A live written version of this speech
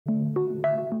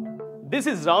This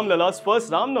is Ram Lalla's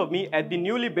first Ram Navami at the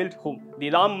newly built home, the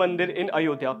Ram Mandir in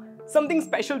Ayodhya. Something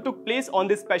special took place on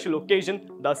this special occasion.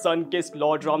 The sun kissed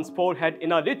Lord Ram's forehead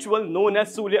in a ritual known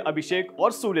as Suryabhishek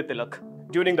or Surya Tilak.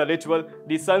 During the ritual,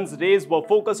 the sun's rays were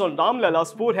focused on Ram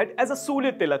Lalla's forehead as a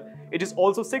Surya Tilak. It is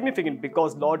also significant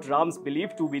because Lord Ram's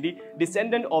believed to be the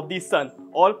descendant of the sun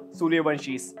or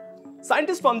Suryavashis.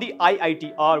 Scientists from the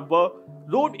IITR were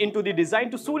wrote into the design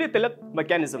to Surya Tilak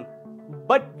mechanism.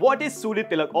 But what is Surya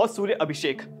Tilak or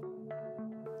Suryabhishek?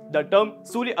 The term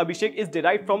Suryabhishek is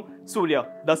derived from Surya,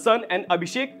 the sun, and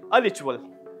Abhishek, a ritual.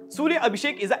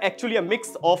 Suryabhishek is actually a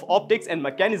mix of optics and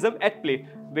mechanism at play,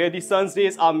 where the sun's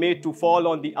rays are made to fall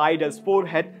on the idol's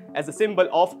forehead as a symbol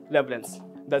of reverence.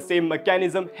 The same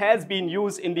mechanism has been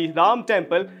used in the Ram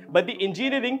temple, but the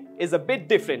engineering is a bit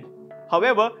different.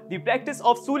 However, the practice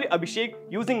of Suryabhishek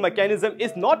using mechanism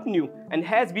is not new and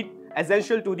has been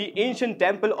essential to the ancient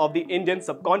temple of the Indian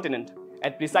subcontinent.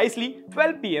 At precisely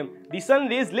 12 p.m., the sun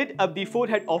rays lit up the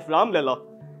forehead of Ram Lalla,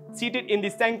 seated in the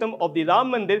sanctum of the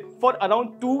Ram Mandir for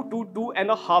around 2 to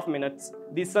 2.5 minutes.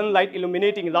 The sunlight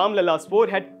illuminating Ram Lalla's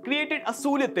forehead created a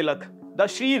Surya Tilak. The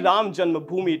Sri Ram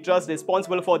Janmabhoomi Trust,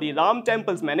 responsible for the Ram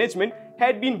temple's management,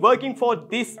 had been working for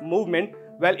this movement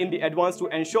well in the advance to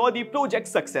ensure the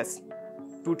project's success.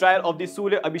 2 trials of the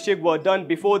Suryabhishek were done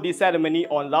before the ceremony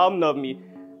on Ram Navami,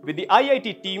 with the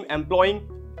IIT team employing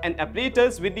an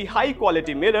apparatus with the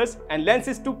high-quality mirrors and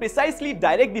lenses to precisely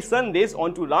direct the sun rays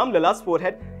onto Ram Lalla's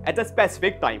forehead at a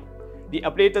specific time. The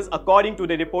apparatus, according to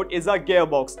the report, is a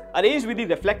gearbox arranged with the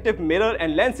reflective mirror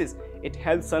and lenses. It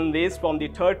helps sun rays from the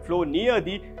 3rd floor near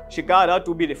the Shikara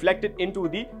to be reflected into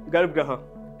the Garbhagriha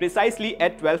precisely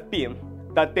at 12 p.m.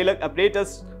 The Tilak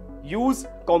apparatus use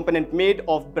components made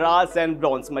of brass and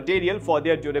bronze material for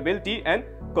their durability and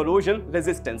corrosion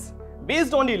resistance.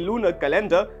 Based on the lunar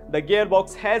calendar, the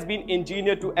gearbox has been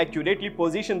engineered to accurately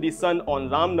position the sun on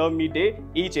Ram Navami day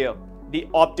each year. The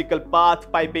optical path,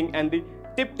 piping and the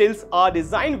tip tilts are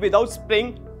designed without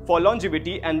spring for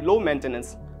longevity and low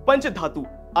maintenance. Panchadhatu,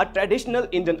 a traditional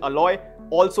Indian alloy,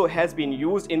 also has been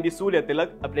used in the Surya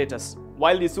Tilak apparatus.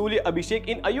 While the Suryabhishek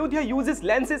in Ayodhya uses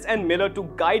lenses and mirror to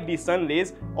guide the sun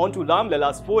rays onto Ram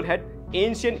Lalla's forehead,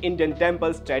 ancient Indian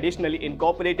temples traditionally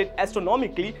incorporated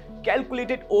astronomically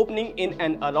calculated opening in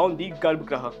and around the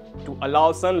Garbhagriha to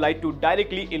allow sunlight to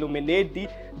directly illuminate the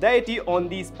deity on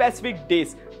the specific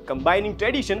days, combining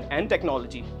tradition and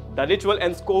technology. The ritual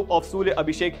and scope of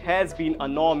Suryabhishek has been a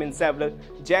norm in several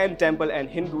Jain temple and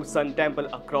Hindu sun temple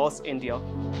across India.